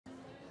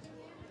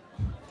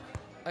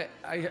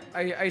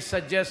I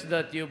suggest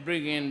that you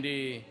bring in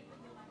the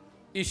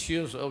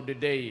issues of the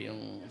day,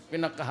 yung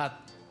pinakahat.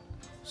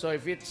 So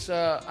if it's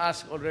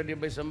asked already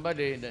by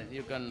somebody, then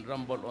you can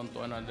rumble on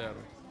to another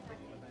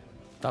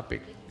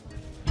topic.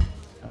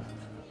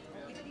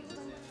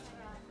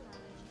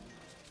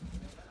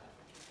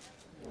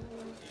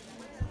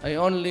 I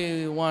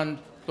only want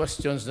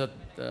questions that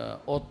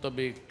ought to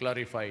be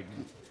clarified.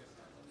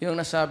 Yung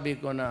nasabi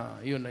ko na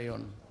yun na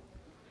yun.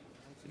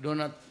 Do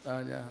not,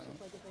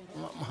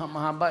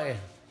 mahaba eh.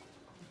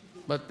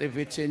 But if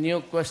it's a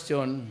new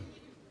question,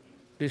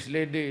 this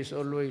lady is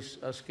always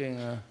asking,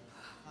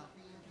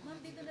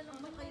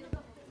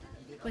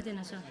 Pwede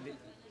na, sir.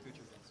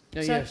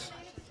 yes.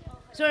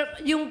 Sir,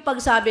 yung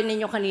pagsabi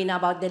ninyo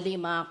kanina about the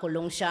Lima,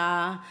 kulong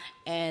siya,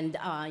 and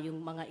yung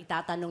mga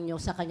itatanong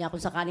nyo sa kanya kung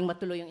sakaling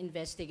matuloy yung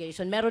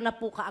investigation, meron na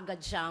po kaagad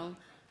siyang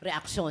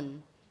reaksyon.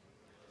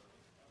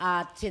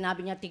 At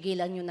sinabi niya,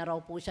 tigilan nyo na raw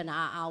po siya,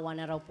 naaawa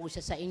na raw po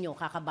siya sa inyo,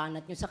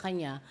 kakabanat nyo sa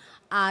kanya,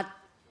 at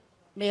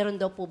meron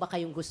daw po ba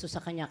kayong gusto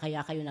sa kanya,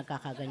 kaya kayo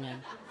nagkakaganyan?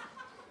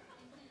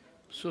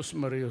 Sus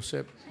Maria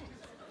Josep.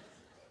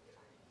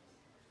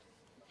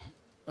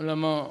 Alam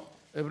mo,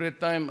 every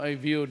time I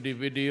view the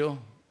video,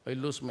 I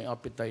lose my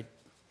appetite.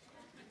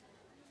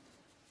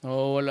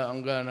 Wala ang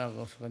gana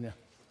ko sa kanya.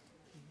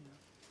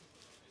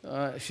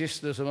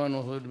 She's the one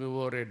who would be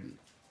worried.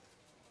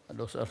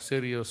 Those are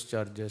serious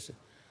charges.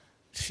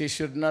 She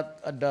should not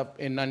adopt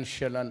a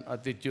nonchalant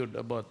attitude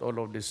about all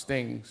of these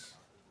things.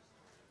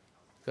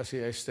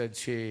 Kasi I said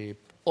she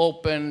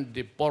opened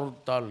the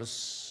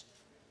portals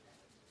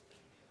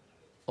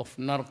of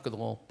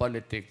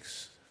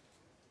narco-politics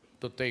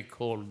to take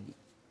hold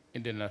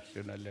in the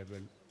national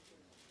level.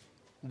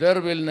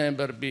 There will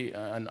never be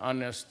an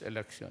honest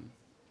election.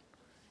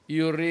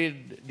 You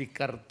read the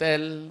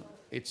cartel,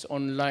 it's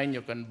online,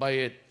 you can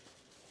buy it.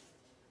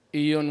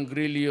 Ion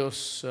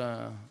Grillo's,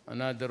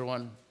 another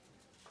one.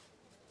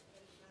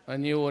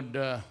 And you would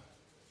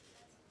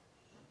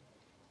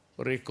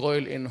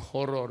recoil in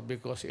horror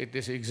because it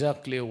is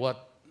exactly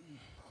what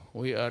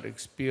we are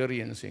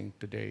experiencing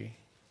today.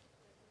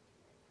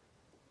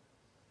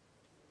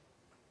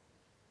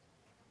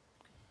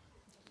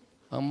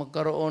 Ang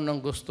magkaroon ng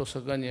gusto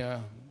sa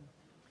kanya,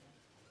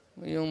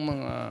 yung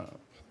mga,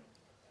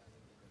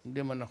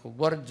 hindi man ako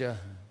gwardya,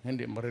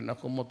 hindi man rin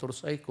ako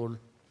motorcycle,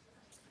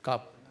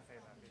 cop.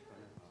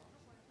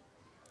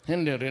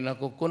 Hindi rin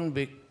ako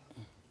convict.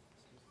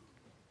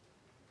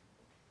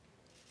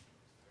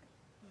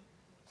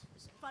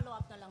 Follow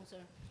up na lang,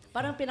 sir.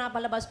 Parang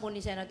pinapalabas po ni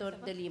Senator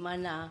De Lima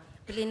na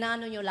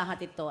plinano nyo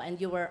lahat ito and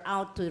you were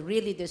out to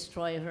really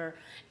destroy her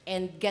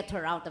and get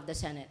her out of the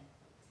Senate.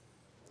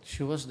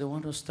 She was the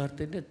one who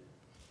started it.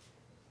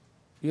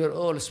 You're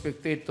all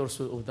spectators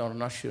of our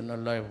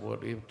national life where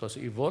it was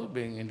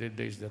evolving in the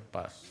days that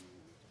passed.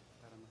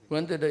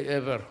 When did I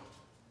ever?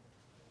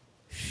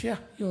 Siya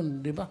yun,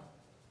 di ba?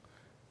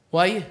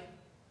 Why?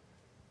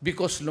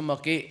 Because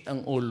lumaki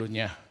ang ulo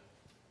niya.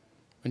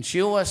 When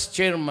she was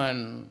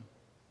chairman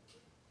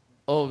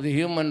of the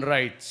human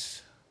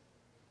rights,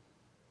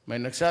 may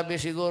nagsabi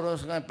siguro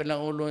sa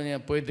pilang ulo niya,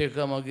 pwede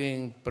ka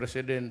maging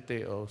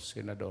presidente o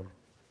senador.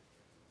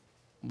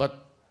 But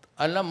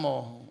alam mo,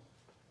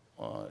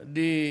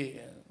 the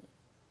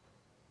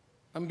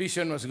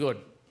ambition was good.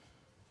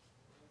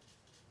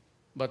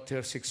 But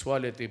her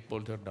sexuality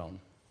pulled her down.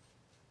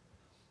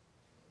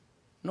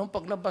 Nung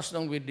paglabas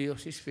ng video,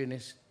 she's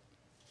finished.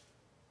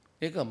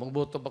 Ikaw,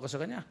 magboto pa ka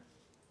sa kanya?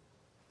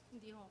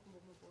 Hindi ako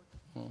bumoboto.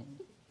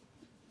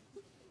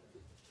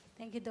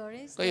 Thank you,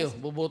 Doris. Kayo,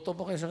 buboto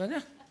pa kayo sa kanya?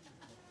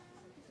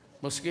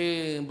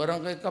 Maski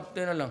barangay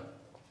captain na lang.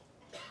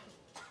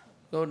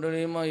 So,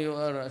 Lima, you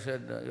are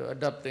you're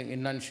adopting a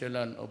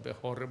nonchalant of a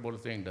horrible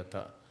thing that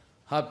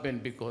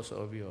happened because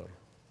of your.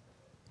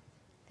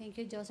 Thank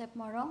you, Joseph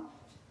Morong.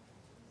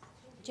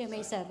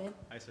 GMA 7.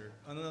 Hi, sir.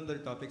 On another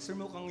topic, sir,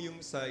 mukhang yung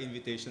sa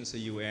invitation sa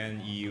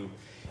UN, EU,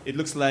 it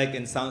looks like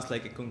and sounds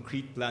like a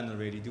concrete plan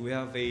already. Do we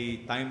have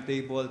a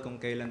timetable kung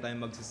kailan tayo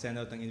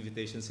magsisend out ng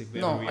invitations if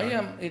No, we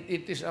are?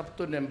 it is up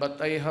to them, but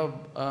I have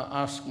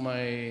asked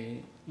my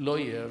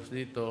lawyers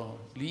dito,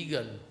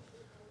 legal,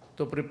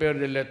 to prepare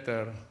the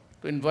letter,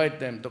 to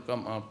invite them to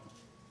come up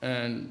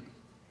and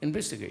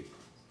investigate.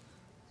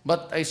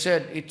 But I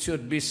said it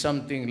should be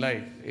something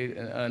like,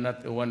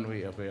 not a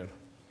one-way affair.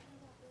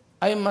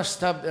 I must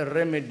have a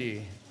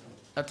remedy,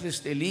 at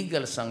least a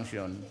legal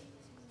sanction,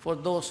 for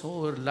those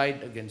who were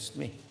lied against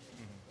me.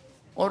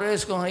 Or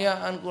else kung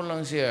hayaan ko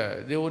lang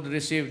siya, they would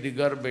receive the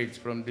garbage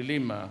from the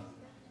Lima,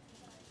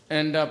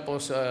 and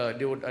tapos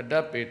they would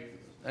adapt it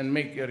and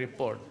make a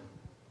report.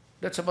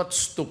 That's about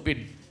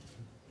stupid.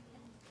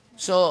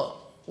 So,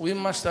 we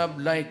must have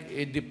like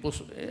a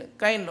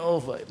kind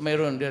of,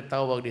 mayroon din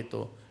tawag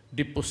dito,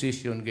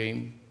 deposition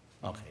game.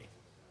 Okay.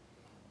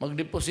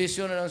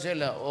 Mag-deposition na lang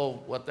sila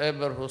of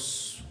whatever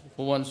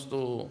who wants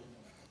to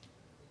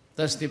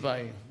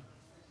testify.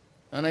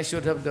 And I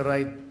should have the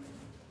right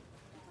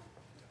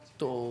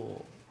to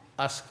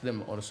ask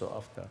them also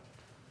after.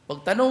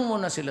 Pagtanong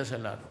muna sila sa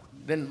lahat,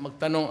 then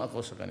magtanong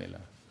ako sa kanila.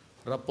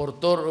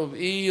 rapporteur of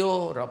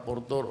EU,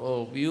 rapporteur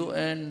of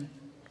UN,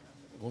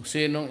 kung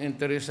sinong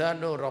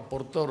interesado,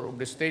 rapporteur of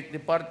the State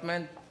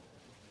Department,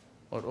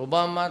 or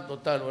Obama,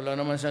 total, wala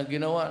naman siyang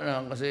ginawa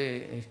na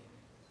kasi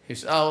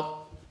he's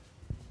out.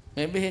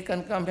 Maybe he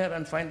can come here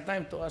and find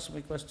time to ask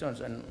me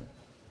questions and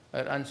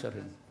I'll answer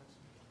him.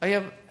 I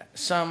have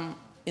some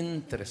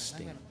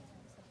interesting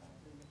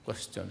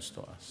questions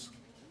to ask.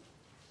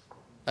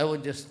 I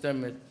would just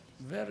term it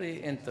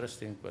very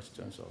interesting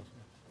questions also.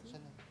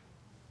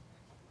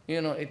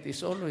 You know, it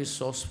is always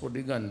sauce for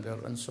the gander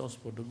and sauce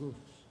for the goose.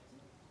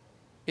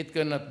 It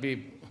cannot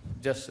be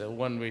just a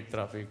one-way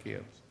traffic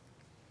here.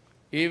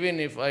 Even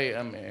if I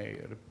am a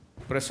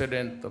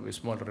president of a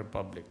small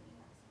republic,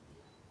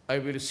 I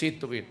will see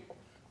to it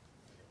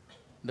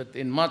that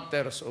in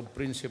matters of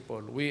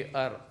principle, we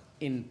are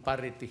in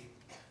parity.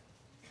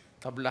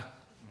 Tabla.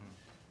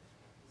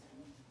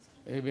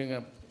 Ibig nga,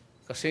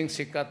 kasing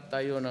sikat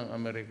tayo ng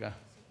Amerika.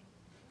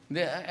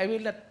 I will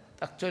not,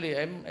 actually,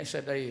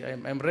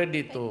 I'm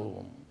ready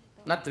to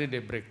not really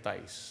break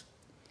ties.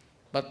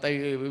 But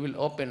we will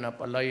open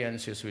up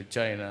alliances with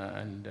China.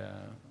 And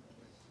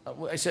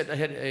I said I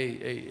had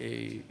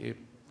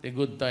a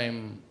good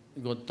time,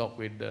 good talk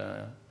with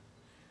the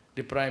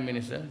Prime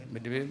Minister.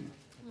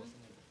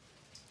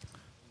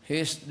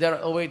 They're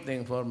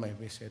awaiting for my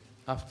visit.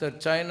 After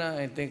China,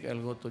 I think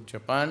I'll go to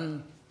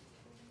Japan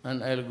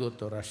and I'll go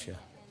to Russia.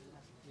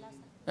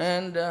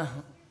 And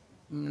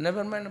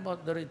never mind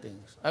about the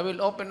ratings. I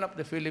will open up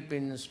the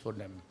Philippines for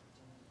them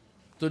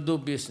to do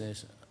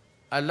business.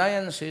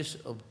 Alliances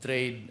of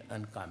trade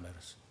and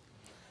commerce.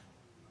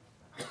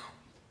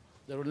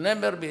 There will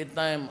never be a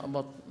time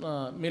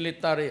about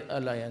military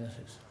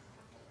alliances.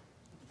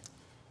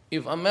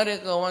 If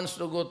America wants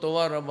to go to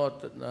war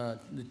about the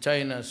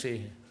China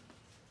Sea,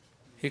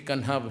 he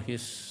can have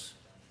his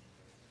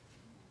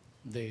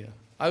there.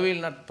 I will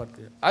not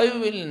participate. I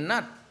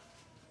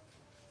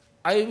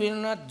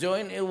will not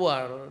join a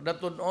war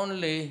that would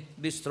only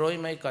destroy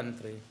my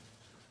country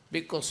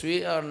because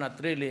we are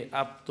not really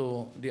up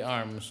to the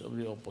arms of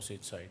the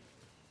opposite side.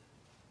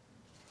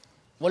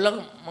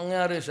 Walang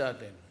mangyari sa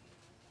atin.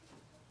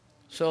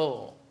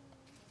 So,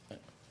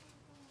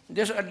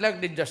 I'd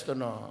like just to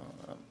know,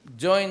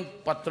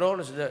 joint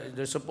patrols,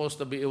 there's supposed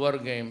to be a war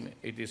game.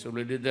 It is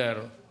already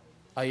there.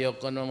 Ayaw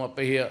ko na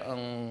mapahiya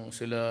ang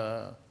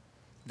sila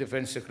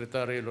Defense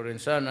Secretary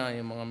Lorenzana,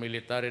 yung mga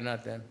military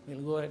natin.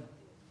 We'll go ahead.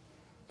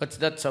 But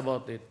that's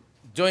about it.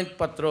 Joint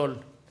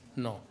patrol,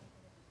 no.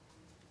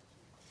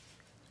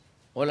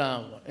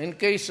 Wala. In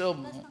case of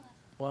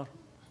war.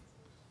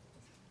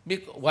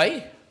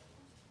 Why?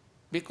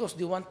 Because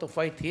they want to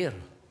fight here.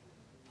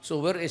 So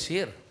where is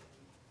here?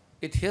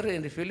 It's here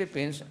in the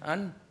Philippines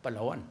and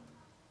Palawan.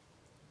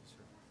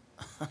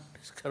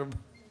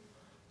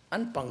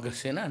 And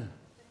Pangasinan.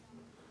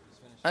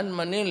 And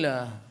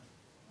Manila,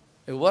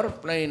 a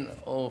warplane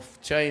of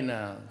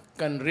China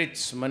can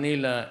reach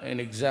Manila in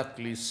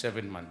exactly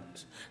 7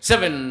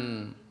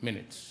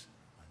 minutes.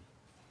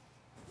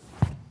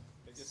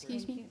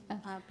 Excuse me.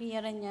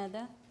 Pia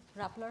Ranyada,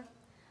 Rappler.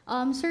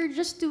 Sir,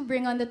 just to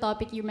bring on the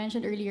topic you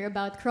mentioned earlier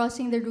about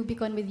crossing the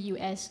Rubicon with the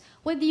U.S.,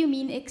 what do you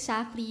mean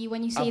exactly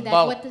when you say that?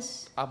 What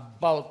is...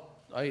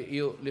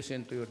 You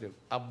listen to your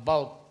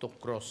about to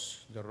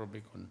cross the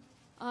Rubicon.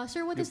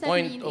 Sir, what The does that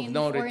point mean of in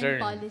no foreign return.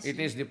 policy? It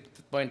is the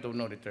point of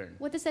no return.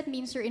 What does that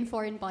mean, sir, in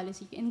foreign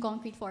policy, in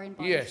concrete foreign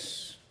policy?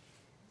 Yes.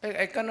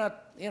 I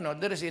cannot,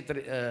 there is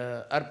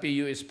a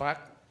RPU is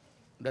pact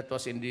that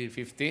was in the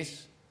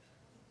 50s.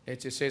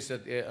 It says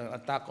that an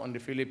attack on the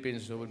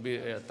Philippines would be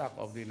an attack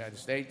of the United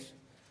States.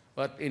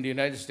 But in the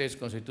United States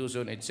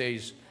Constitution, it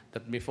says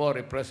that before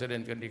a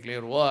president can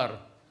declare war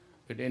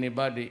with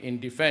anybody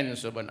in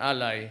defense of an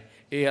ally,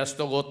 he has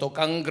to go to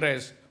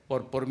Congress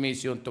for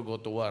permission to go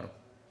to war.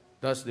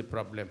 That's the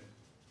problem.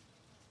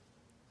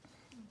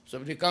 So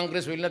if the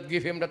Congress will not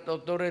give him that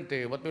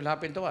authority, what will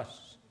happen to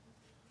us?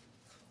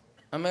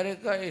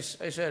 America is,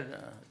 I said,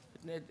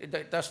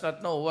 it does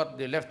not know what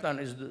the left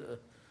hand is,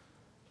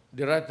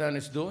 the right hand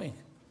is doing.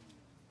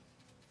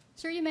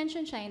 Sir, you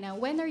mentioned China.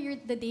 When are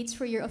the dates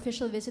for your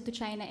official visit to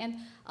China? And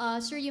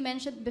sir, you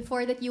mentioned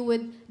before that you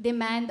would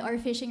demand our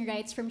fishing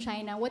rights from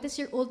China. What is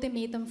your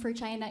ultimatum for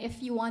China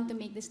if you want to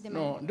make this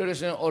demand? No, there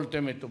is an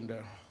ultimatum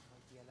there.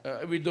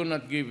 We do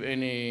not give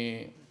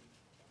any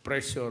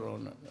pressure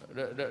on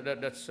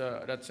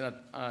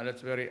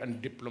that's very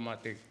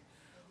undiplomatic.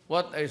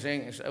 What I'm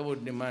saying is I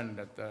would demand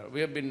that we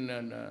have been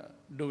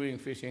doing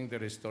fishing there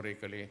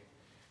historically.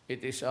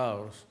 It is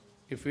ours.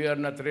 If we are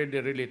not ready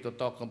really to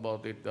talk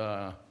about it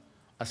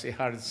as a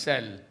hard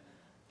sell,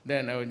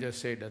 then I would just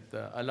say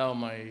that allow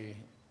my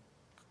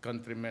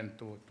countrymen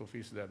to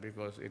fish there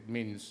because it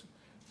means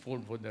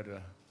food for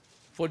their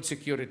food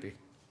security.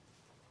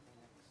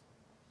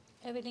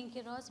 Evelyn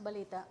Quiroz,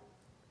 Balita.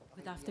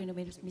 Good afternoon,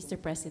 Mr.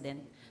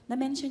 President.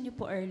 Na-mention niyo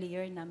po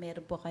earlier na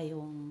meron po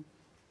kayong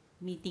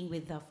meeting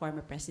with the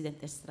former President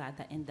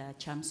Estrada and the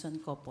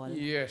Chamson couple.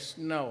 Yes.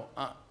 Now,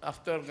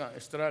 after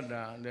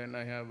Estrada, then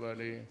I have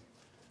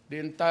the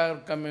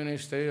entire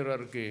communist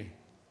hierarchy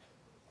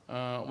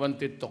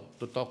wanted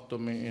to talk to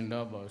me in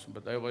Davos,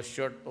 but I was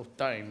short of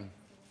time.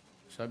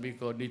 Sabi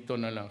ko, dito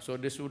na lang. So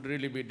this would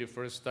really be the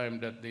first time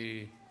that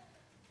the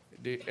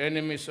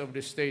enemies of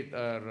the state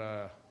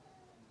are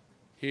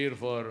here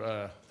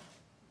for,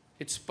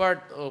 it's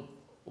part of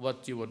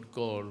what you would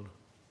call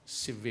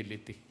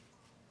civility.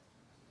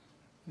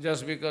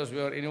 Just because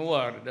we are in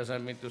war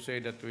doesn't mean to say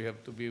that we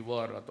have to be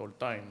war at all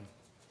time.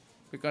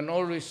 We can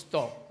always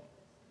stop,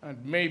 and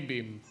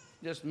maybe,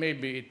 just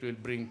maybe, it will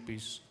bring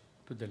peace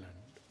to the land.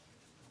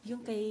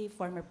 Yung kay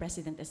former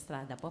President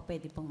Estrada po,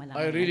 pwede pong malaman.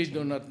 I really natin.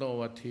 do not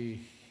know what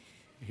he's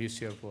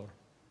here for.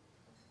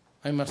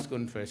 I must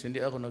confess,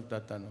 hindi ako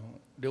nagtatanong.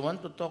 They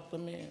want to talk to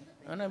me,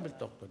 and I will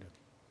talk to them.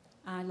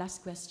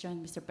 Last question,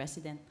 Mr.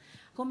 President.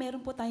 Kung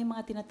meron po tayong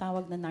mga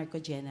tinatawag na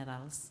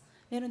narco-generals,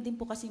 meron din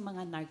po kasi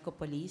mga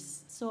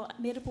narco-police. So,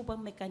 meron po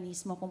bang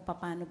mekanismo kung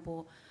paano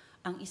po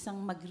ang isang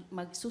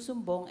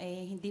magsusumbong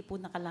hindi po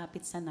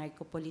nakalapit sa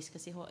narco-police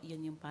kasi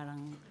yun yung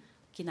parang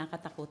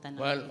kinakatakutan.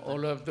 Well, all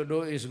you have to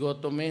do is go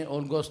to me, or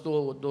goes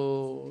to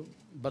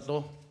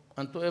Bato,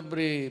 and to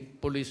every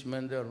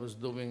policeman there who's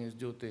doing his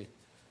duty.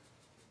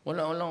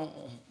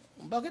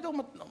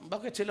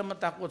 Bakit sila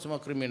matakot sa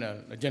mga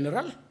kriminal? Na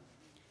general?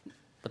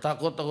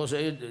 Patakot ako sa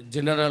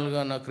general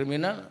ka na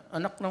kriminal?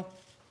 Anak ng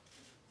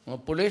mga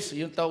police,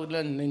 yung tawag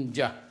nila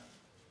ninja.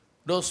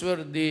 Those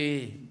were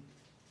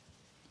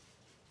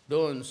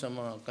doon sa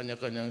mga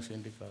kanya-kanyang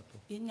sindikato.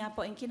 Yun nga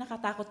po, yung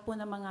kinakatakot po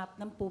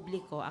ng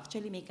publiko,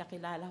 actually may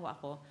kakilala ho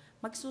ako,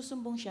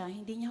 magsusumbong siya,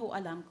 hindi niya ho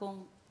alam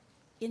kung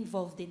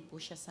involved din po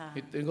siya sa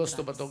It goes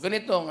to Bato.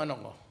 Ganito ang ano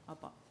ko.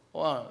 Opo.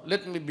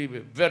 Let me be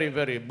very,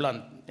 very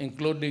blunt,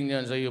 including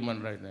yan sa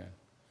human rights na yan.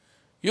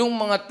 Yung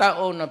mga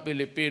tao na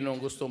Pilipino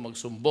gusto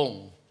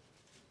magsumbong,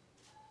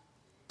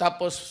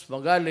 tapos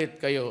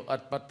magalit kayo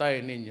at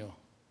patay ninyo,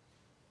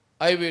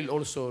 I will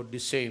also the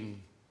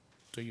same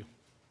to you.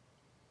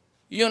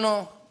 You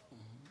know,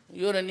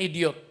 you're an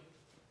idiot.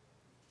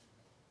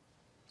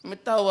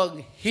 May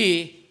tawag,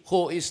 he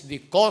who is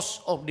the cause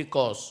of the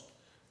cause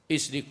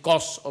is the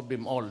cause of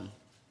them all.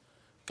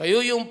 Kayo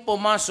yung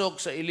pumasok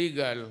sa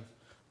illegal,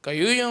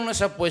 kayo yung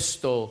nasa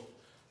pwesto,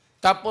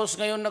 tapos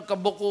ngayon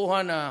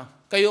nagkabukuhan na,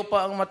 kayo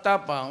pa ang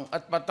matapang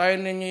at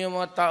patayin ninyo yung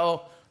mga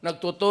tao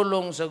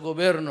nagtutulong sa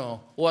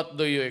gobyerno, what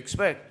do you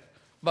expect?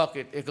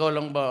 Bakit? Ikaw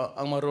lang ba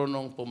ang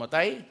marunong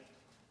pumatay?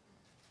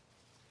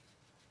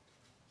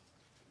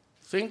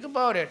 Think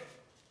about it.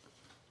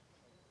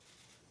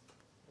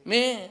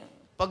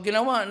 Pag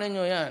ginawa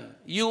ninyo yan,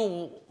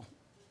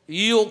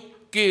 you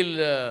kill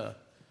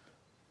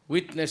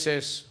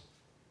witnesses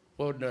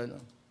for the...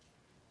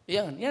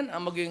 Yan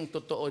ang maging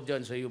totoo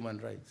dyan sa human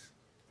rights.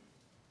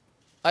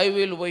 I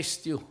will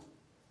waste you.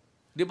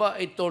 Di ba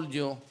I told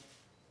you,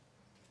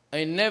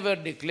 I never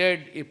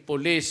declared a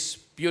police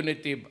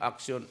punitive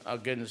action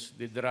against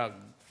the drug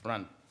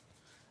front.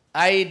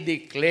 I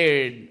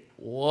declared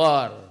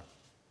war.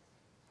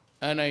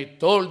 And I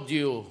told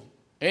you,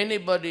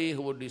 anybody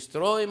who would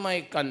destroy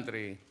my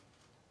country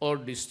or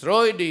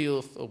destroy the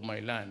youth of my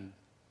land,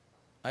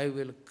 I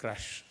will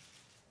crush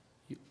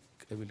you.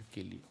 I will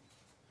kill you.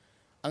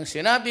 Ang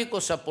sinabi ko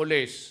sa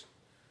police,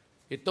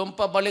 itong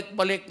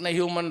pabalik-balik na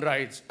human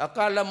rights,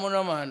 akala mo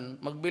naman,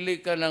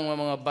 magbili ka ng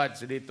mga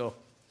badge dito.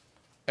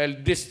 I'll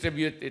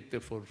distribute it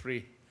for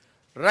free.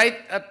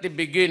 Right at the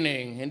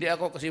beginning, hindi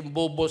ako kasi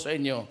bobo sa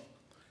inyo,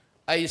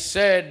 I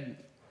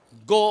said,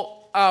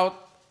 go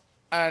out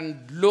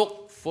and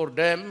look for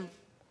them,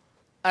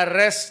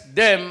 arrest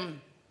them,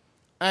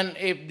 and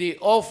if they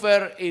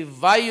offer a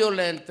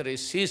violent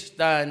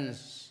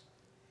resistance,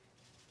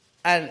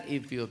 and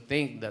if you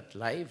think that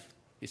life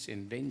is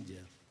in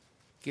danger,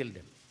 kill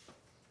them.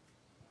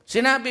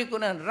 Sinabi ko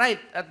na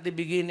right at the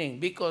beginning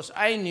because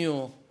I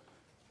knew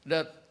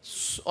that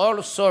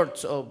all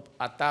sorts of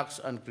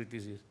attacks and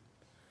criticism.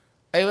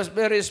 I was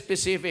very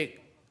specific.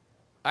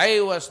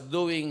 I was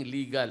doing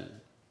legal.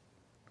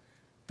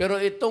 Pero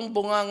itong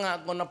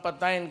bunganga kung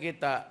napatayin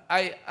kita,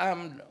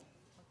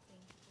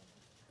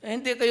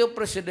 hindi kayo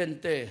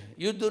presidente.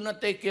 You do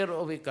not take care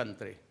of a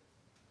country.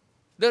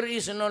 There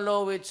is no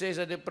law which says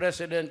that the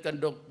president can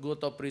go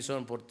to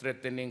prison for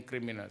threatening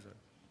criminals.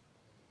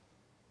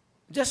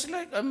 Just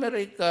like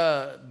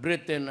America,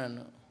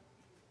 Britain,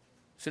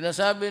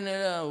 sinasabi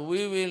nila,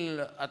 we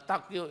will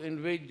attack you,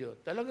 invade you.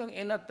 Talagang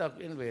in-attack,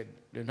 invade.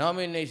 Then how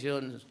many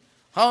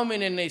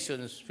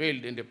nations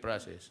failed in the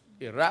process?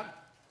 Iraq,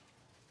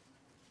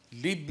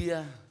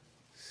 Libya,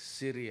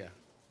 Syria.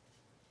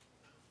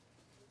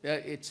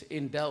 It's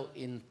now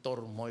in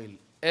turmoil.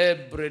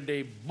 Every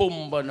day,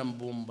 bomba ng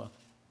bomba.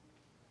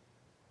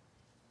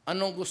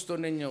 Anong gusto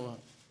ninyo?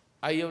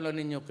 Ayaw lang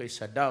ninyo kay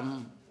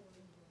Saddam,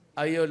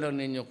 ayaw lang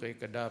ninyo kay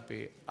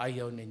Gaddafi,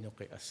 ayaw ninyo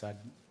kay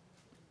Assad.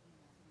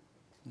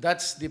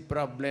 That's the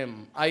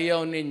problem.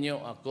 Ayaw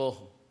ninyo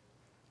ako.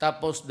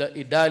 Tapos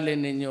idalin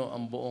ninyo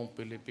ang buong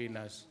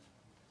Pilipinas.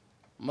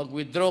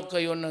 Mag-withdraw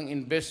kayo ng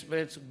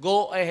investments,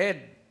 go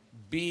ahead.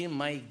 Be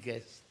my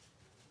guest.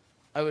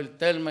 I will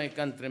tell my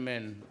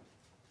countrymen,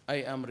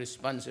 I am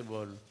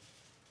responsible.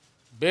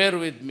 Bear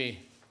with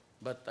me.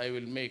 but I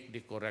will make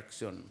the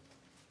correction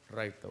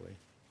right away.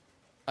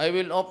 I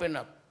will open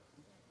up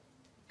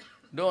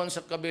doon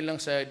sa kabilang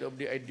side of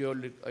the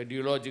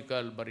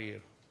ideological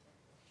barrier.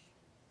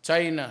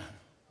 China,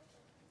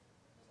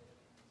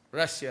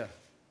 Russia,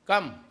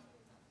 come.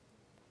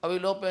 I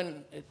will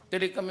open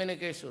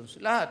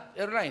telecommunications, lahat,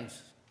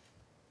 airlines.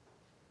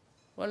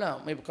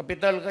 Wala, may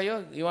kapital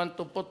kayo. You want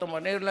to put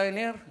an airline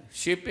here,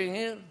 shipping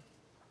here.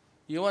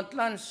 You want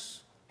lunch,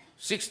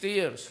 60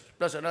 years,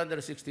 plus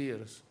another 60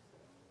 years.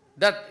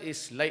 That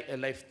is like a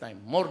lifetime,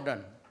 more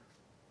than.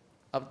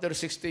 After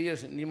 60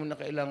 years, hindi mo na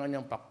kailangan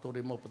yung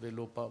factory mo, pati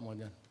lupa mo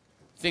dyan.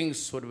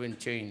 Things would have been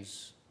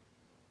changed,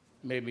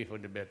 maybe for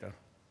the better.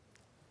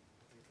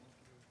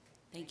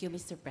 Thank you,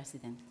 Mr.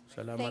 President.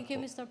 Salamat Thank you,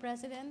 po. Mr.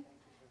 President.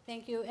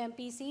 Thank you,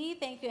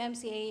 MPC. Thank you,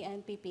 MCA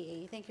and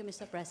PPA. Thank you,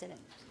 Mr. President.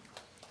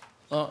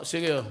 Oh,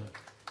 sige.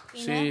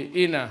 Si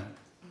Ina.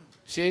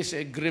 She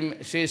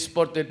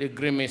sported a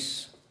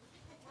grimace.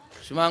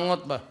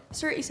 Sumangot ba?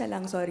 Sir, isa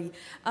lang, sorry.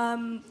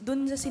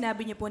 Dun sa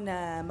sinabi niyo po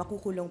na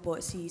makukulong po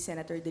si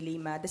Senator De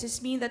Lima, does this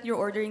mean that you're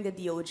ordering the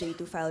DOJ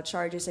to file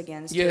charges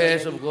against you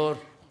Yes, already? of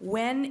course.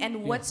 When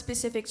and what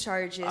specific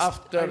charges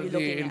After are you the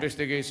looking at?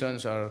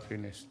 investigations are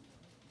finished.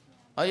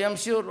 I am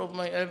sure of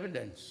my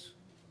evidence.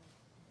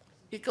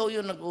 Ikaw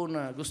yung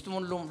nag-una. Gusto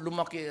mong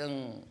lumaki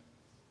ang...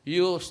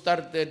 You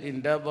started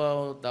in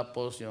Davao,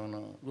 tapos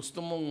yung...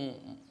 gusto mong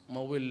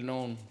ma-well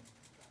known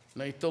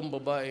na itong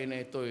babae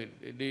na ito,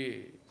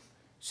 di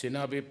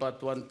sinabi pa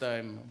at one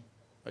time,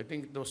 I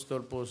think it was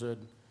Torpo said,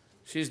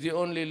 she's the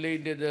only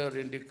lady there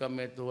in the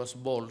Kamet who has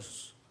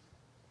balls.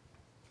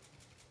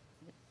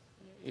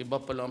 Iba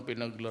pala ang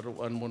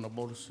pinaglaruan mo na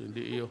balls,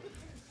 hindi iyo.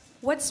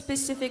 What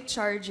specific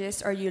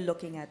charges are you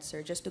looking at, sir?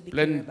 Just to be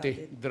clear about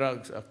Plenty it.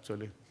 drugs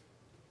actually.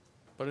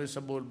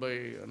 Parisable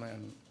by ano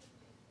yan,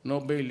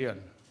 no bail yan.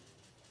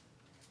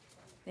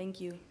 Thank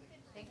you.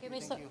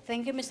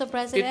 Thank you, Mr.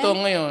 President. Ito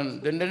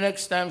ngayon, then the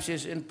next time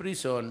she's in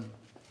prison,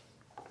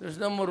 there's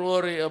no more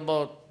worry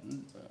about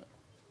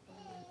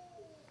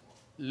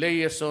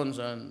liaisons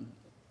and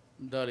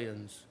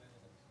dalliance.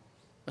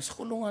 Nasa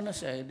kulungan na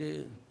siya,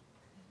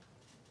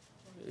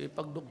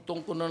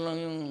 ipagduktong ko na lang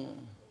yung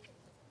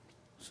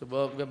sa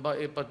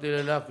babae pati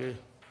lalaki.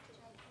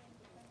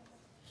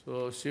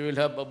 So she will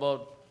have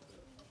about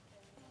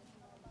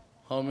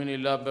how many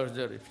lovers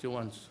there if she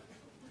wants.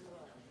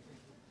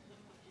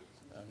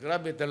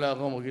 Grabe talaga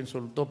ako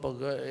mag-insulto pag,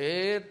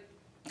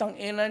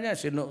 tangina niya,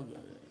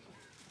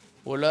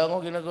 wala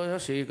akong ginagawa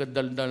siya, si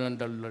kadaldal ng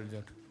daldal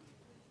dyan.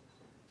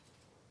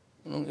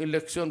 Nung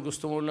eleksyon,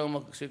 gusto mo lang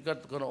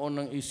magsikat, karoon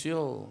ng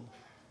isyo.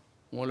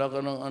 Wala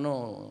ka ng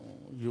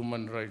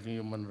human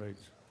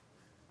rights.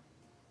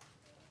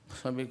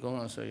 Sabi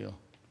ko nga sa iyo,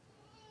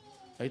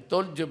 I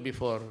told you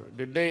before,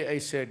 the day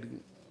I said,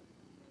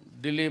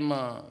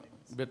 Dilima,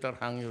 better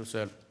hang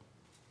yourself,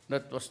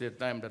 that was the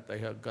time that I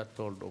had got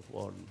hold of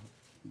all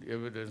the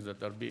evidence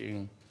that are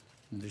being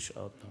dished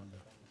out.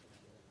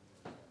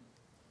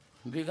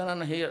 Hindi ka na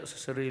nahiya sa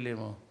sarili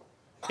mo.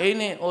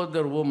 Any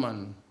other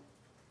woman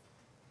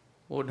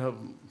would have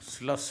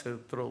slashed her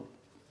throat.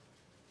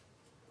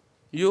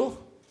 You?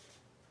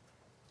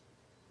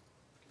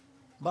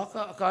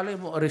 Baka akala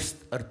mo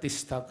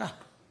artista ka.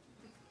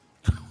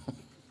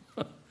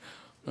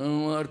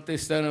 Ang mga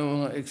artista ng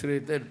mga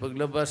X-rated,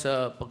 paglabas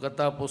sa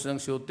pagkatapos ng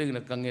shooting,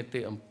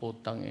 nagkangiti ang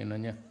putang ina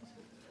niya.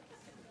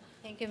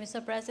 Thank you,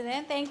 Mr.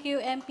 President. Thank you,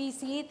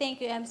 MPC.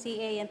 Thank you,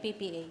 MCA and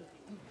PPA.